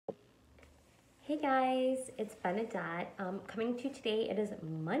Hey guys, it's Benedette. Coming to you today. It is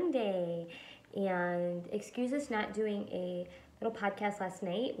Monday, and excuse us not doing a little podcast last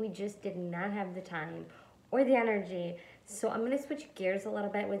night. We just did not have the time or the energy. So I'm going to switch gears a little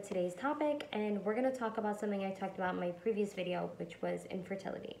bit with today's topic, and we're going to talk about something I talked about in my previous video, which was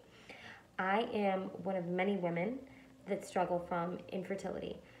infertility. I am one of many women that struggle from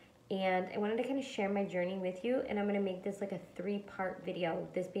infertility. And I wanted to kind of share my journey with you, and I'm going to make this like a 3-part video,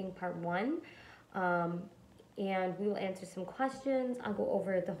 this being part 1. And we will answer some questions. I'll go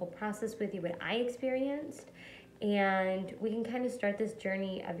over the whole process with you, what I experienced, and we can kind of start this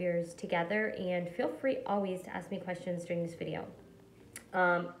journey of yours together. And feel free always to ask me questions during this video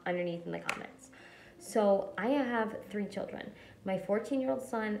underneath in the comments. So I have 3 children. My 14-year-old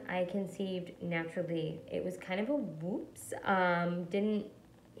son, I conceived naturally. It was kind of a whoops. Didn't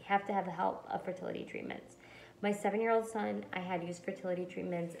have to have the help of fertility treatments. My 7-year-old son, I had to use fertility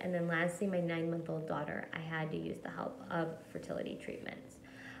treatments. And then lastly, my 9-month-old daughter, I had to use the help of fertility treatments.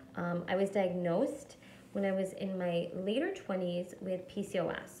 I was diagnosed when I was in my later 20s with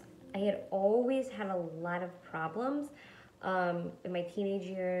PCOS. I had always had a lot of problems in my teenage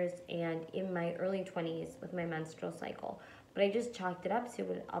years and in my early 20s with my menstrual cycle. But I just chalked it up to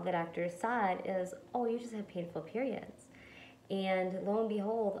what all the doctors said is, oh, you just have painful periods. And lo and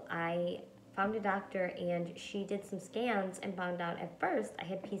behold, I found a doctor and she did some scans and found out at first I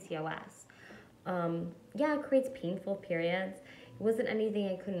had PCOS. Yeah, it creates painful periods. It wasn't anything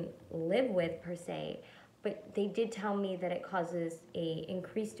I couldn't live with per se, but they did tell me that it causes a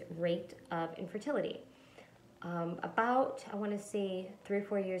increased rate of infertility. About, I want to say 3 or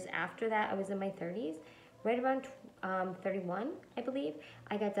 4 years after that, I was in my 30s, right around 31, I believe,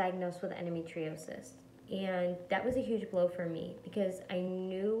 I got diagnosed with endometriosis. And that was a huge blow for me because I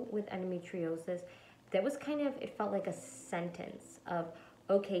knew with endometriosis, that was kind of, it felt like a sentence of,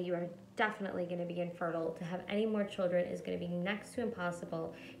 okay, you are definitely going to be infertile. To have any more children is going to be next to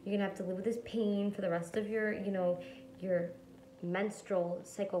impossible. You're going to have to live with this pain for the rest of your, your menstrual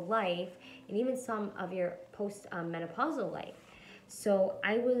cycle life and even some of your post-menopausal life. So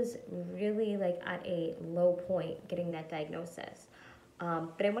I was really like at a low point getting that diagnosis.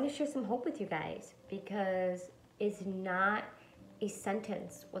 But I want to share some hope with you guys because it's not a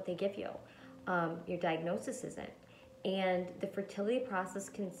sentence what they give you. Your diagnosis isn't. And the fertility process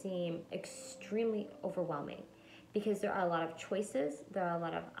can seem extremely overwhelming because there are a lot of choices, there are a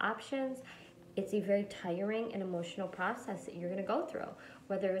lot of options. It's a very tiring and emotional process that you're going to go through,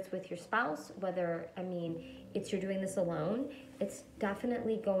 whether it's with your spouse, it's you're doing this alone. It's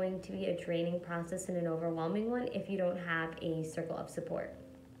definitely going to be a draining process and an overwhelming one if you don't have a circle of support.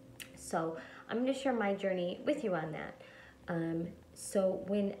 So I'm going to share my journey with you on that. So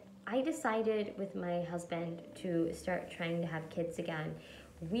when I decided with my husband to start trying to have kids again,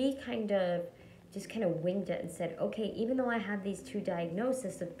 we kind of winged it and said, okay, even though I have these 2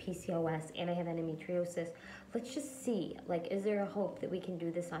 diagnoses of PCOS and I have endometriosis, let's just see, like, is there a hope that we can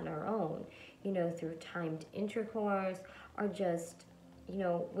do this on our own, through timed intercourse or just,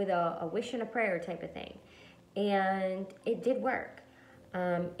 with a wish and a prayer type of thing. And it did work.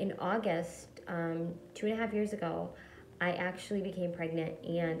 In August, 2.5 years ago, I actually became pregnant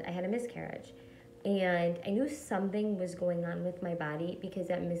and I had a miscarriage. And I knew something was going on with my body because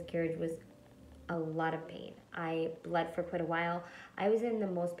that miscarriage was a lot of pain. I bled for quite a while. I was in the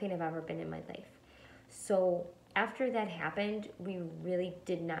most pain I've ever been in my life. So after that happened, we really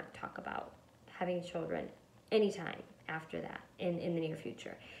did not talk about having children anytime after that in the near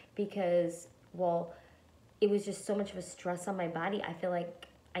future because, well, it was just so much of a stress on my body. I feel like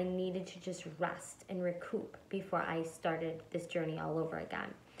I needed to just rest and recoup before I started this journey all over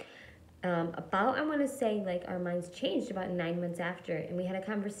again. I want to say, like, our minds changed about 9 months after, and we had a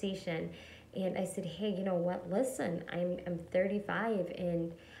conversation. And I said, hey, you know what? Listen, I'm 35,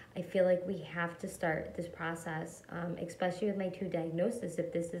 and I feel like we have to start this process, especially with my 2 diagnoses,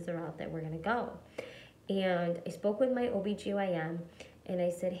 if this is the route that we're going to go. And I spoke with my OBGYN, and I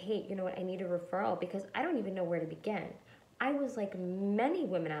said, hey, you know what? I need a referral because I don't even know where to begin. I was like many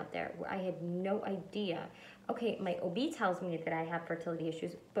women out there where I had no idea. Okay, my OB tells me that I have fertility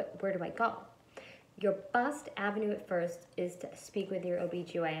issues, but where do I go? Your best avenue at first is to speak with your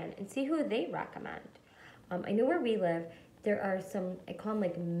OBGYN and see who they recommend. I know where we live, there are some, I call them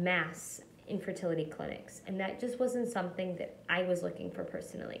like mass infertility clinics, and that just wasn't something that I was looking for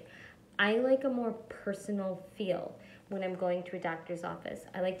personally. I like a more personal feel when I'm going to a doctor's office.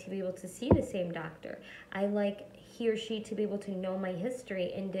 I like to be able to see the same doctor. I like he or she to be able to know my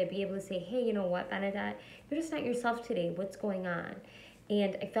history and to be able to say, hey, you know what, Benedette, you're just not yourself today. What's going on?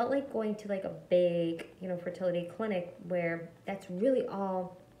 And I felt like going to like a big, fertility clinic where that's really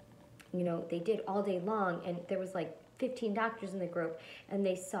all they did all day long, and there was like 15 doctors in the group, and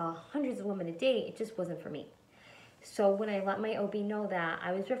they saw hundreds of women a day. It just wasn't for me. So when I let my OB know that,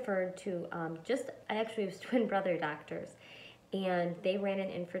 I was referred to I actually was twin brother doctors, and they ran an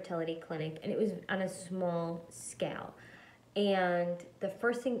infertility clinic, and it was on a small scale. And the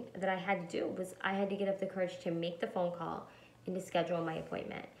first thing that I had to do was I had to get up the courage to make the phone call and to schedule my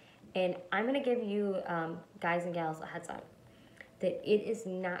appointment. And I'm going to give you guys and gals a heads up that it is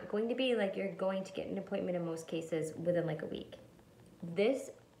not going to be like you're going to get an appointment in most cases within like a week. This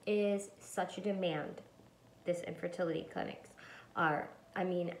is such a demand, this infertility clinics are. I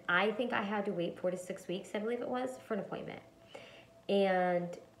mean, I think I had to wait 4 to 6 weeks, I believe it was, for an appointment.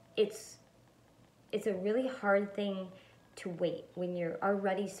 And it's a really hard thing to wait when you're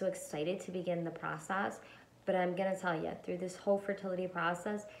already so excited to begin the process. But I'm going to tell you, through this whole fertility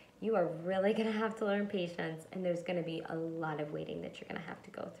process, you are really going to have to learn patience, and there's going to be a lot of waiting that you're going to have to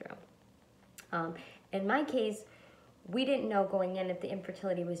go through. In my case, we didn't know going in if the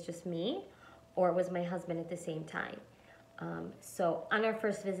infertility was just me or it was my husband at the same time. So on our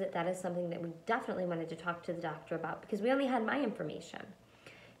first visit, that is something that we definitely wanted to talk to the doctor about because we only had my information.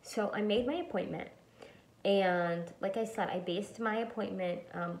 So I made my appointment, and like I said, I based my appointment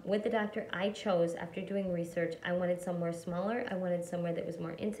with the doctor I chose after doing research. I wanted somewhere smaller. I wanted somewhere that was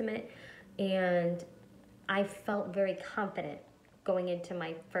more intimate, and I felt very confident going into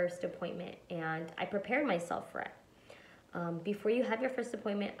my first appointment, and I prepared myself for it. Before you have your first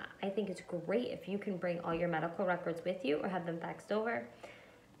appointment, I think it's great if you can bring all your medical records with you or have them faxed over,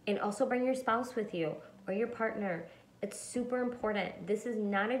 and also bring your spouse with you or your partner. It's super important. This is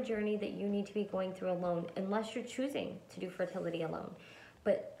not a journey that you need to be going through alone unless you're choosing to do fertility alone.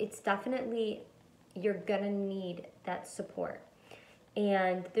 But it's definitely, you're gonna need that support.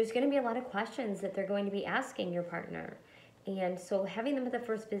 And there's gonna be a lot of questions that they're going to be asking your partner. And so having them at the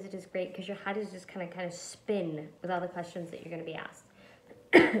first visit is great because your head is just kind of spin with all the questions that you're gonna be asked.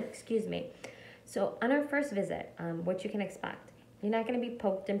 Excuse me. So on our first visit, what you can expect. You're not going to be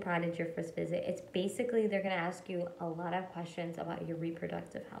poked and prodded your first visit. It's basically they're going to ask you a lot of questions about your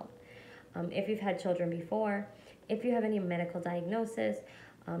reproductive health. If you've had children before, if you have any medical diagnosis,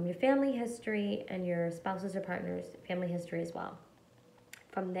 your family history, and your spouse's or partner's family history as well.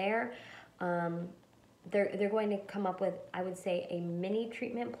 From there, they're going to come up with, I would say, a mini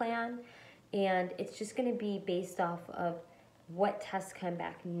treatment plan, and it's just going to be based off of what tests come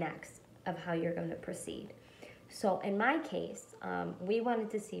back next of how you're going to proceed. So in my case, we wanted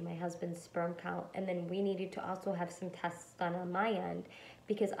to see my husband's sperm count, and then we needed to also have some tests done on my end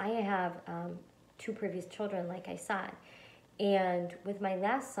because I have 2 previous children, like I said. And with my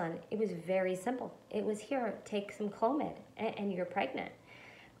last son, it was very simple. It was, here, take some Clomid, and you're pregnant.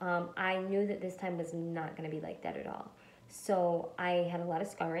 I knew that this time was not going to be like that at all. So I had a lot of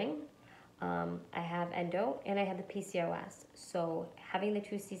scarring. I have endo, and I have the PCOS. So having the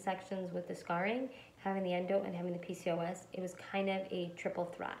 2 C-sections with the scarring, having the endo, and having the PCOS, it was kind of a triple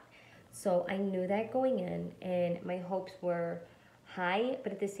threat. So I knew that going in, and my hopes were high,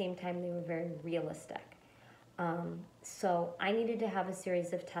 but at the same time, they were very realistic. So I needed to have a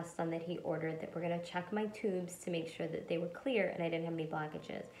series of tests done that he ordered that were going to check my tubes to make sure that they were clear and I didn't have any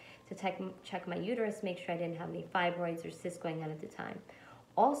blockages. To check my uterus, make sure I didn't have any fibroids or cysts going on at the time.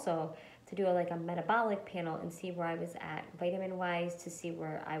 Also, to do a metabolic panel and see where I was at vitamin-wise, to see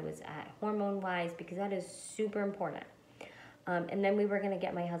where I was at hormone-wise, because that is super important. And then we were going to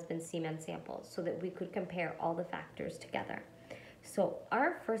get my husband's semen samples so that we could compare all the factors together. So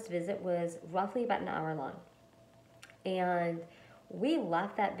our first visit was roughly about an hour long. And we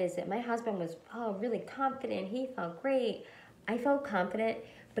left that visit. My husband was really confident. He felt great. I felt confident,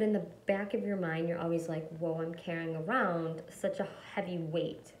 but in the back of your mind, you're always like, whoa, I'm carrying around such a heavy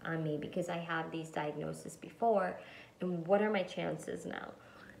weight on me because I have these diagnoses before. And what are my chances now?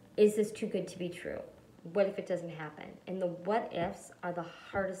 Is this too good to be true? What if it doesn't happen? And the what ifs are the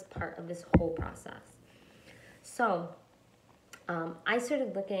hardest part of this whole process. So I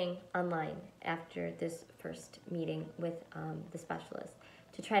started looking online after this first meeting with the specialist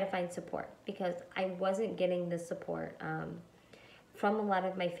to try to find support because I wasn't getting the support from a lot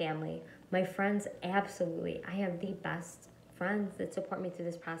of my family. My friends, absolutely. I have the best friends that support me through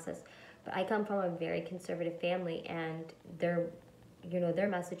this process, but I come from a very conservative family, and their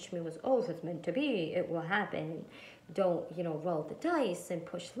message to me was, oh, if it's meant to be, it will happen. Don't, roll the dice and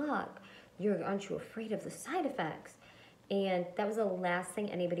push luck. Aren't you afraid of the side effects? And that was the last thing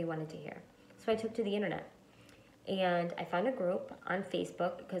anybody wanted to hear. So I took to the internet, and I found a group on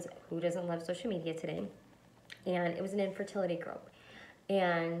Facebook, because who doesn't love social media today? And it was an infertility group.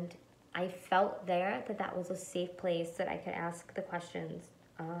 And I felt there that was a safe place that I could ask the questions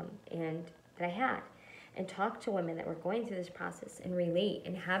and that I had, and talk to women that were going through this process and relate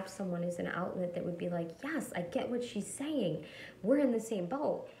and have someone as an outlet that would be like, yes, I get what she's saying. We're in the same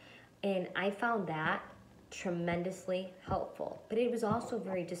boat. And I found that tremendously helpful. But it was also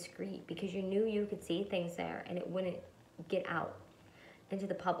very discreet because you knew you could see things there and it wouldn't get out into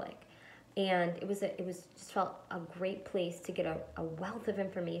the public. And it was just felt a great place to get a wealth of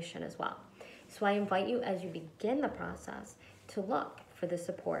information as well. So I invite you, as you begin the process, to look for the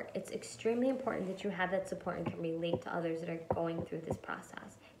support. It's extremely important that you have that support and can relate to others that are going through this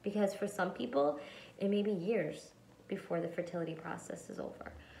process. Because for some people, it may be years before the fertility process is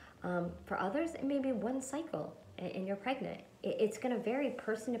over. For others, it may be one cycle and you're pregnant. It's going to vary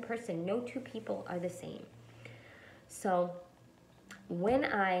person to person. No two people are the same. So when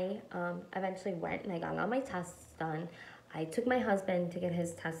I eventually went and I got all my tests done, I took my husband to get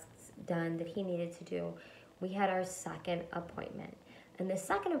his tests done that he needed to do. We had our second appointment. And the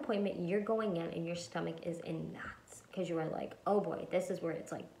second appointment, you're going in and your stomach is in knots because you are like, oh boy, this is where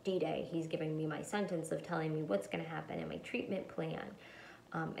it's like D-Day. He's giving me my sentence of telling me what's going to happen and my treatment plan.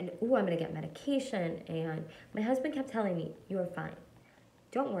 And ooh, I'm going to get medication. And my husband kept telling me, you're fine.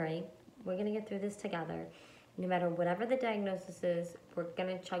 Don't worry. We're going to get through this together. No matter whatever the diagnosis is, we're going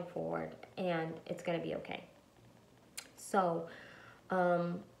to chug forward and it's going to be okay. So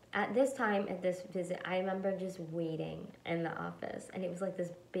at this time, at this visit, I remember just waiting in the office. And it was like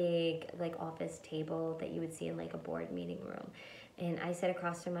this big like office table that you would see in like a board meeting room. And I sat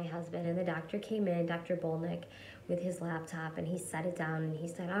across from my husband and the doctor came in, Dr. Bolnick, with his laptop, and he set it down and he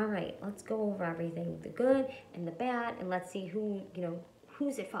said, all right, let's go over everything, the good and the bad, and let's see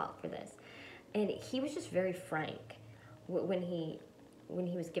who's at fault for this. And he was just very frank when he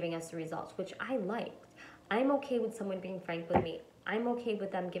was giving us the results, which I liked. I'm okay with someone being frank with me. I'm okay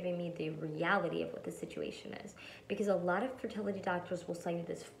with them giving me the reality of what the situation is. Because a lot of fertility doctors will sell you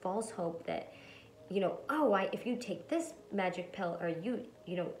this false hope that, if you take this magic pill or you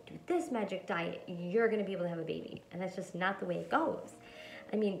do this magic diet, you're going to be able to have a baby. And that's just not the way it goes.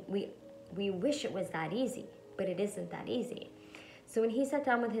 I mean, we wish it was that easy, but it isn't that easy. So when he sat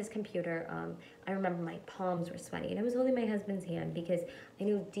down with his computer, I remember my palms were sweaty. And I was holding my husband's hand because I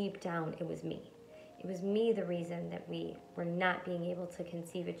knew deep down it was me. It was me the reason that we were not being able to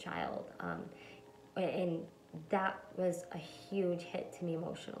conceive a child. And that was a huge hit to me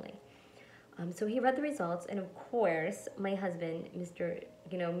emotionally. So he read the results, and of course, my husband,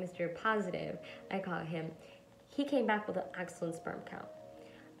 Mr. Positive, I call him, he came back with an excellent sperm count.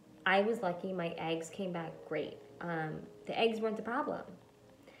 I was lucky, my eggs came back great. The eggs weren't the problem.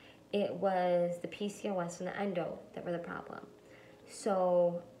 It was the PCOS and the endo that were the problem.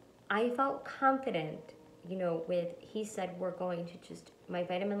 So I felt confident, he said we're going to my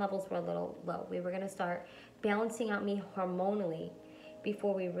vitamin levels were a little low. We were going to start balancing out me hormonally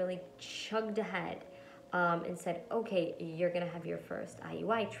before we really chugged ahead and said, okay, you're going to have your first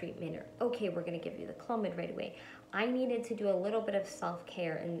IUI treatment, or okay, we're going to give you the Clomid right away. I needed to do a little bit of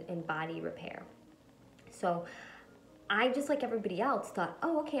self-care and body repair. So I, just like everybody else, thought,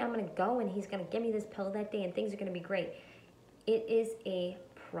 oh, okay, I'm going to go and he's going to give me this pill that day and things are going to be great. It is a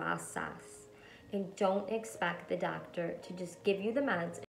process. And don't expect the doctor to just give you the meds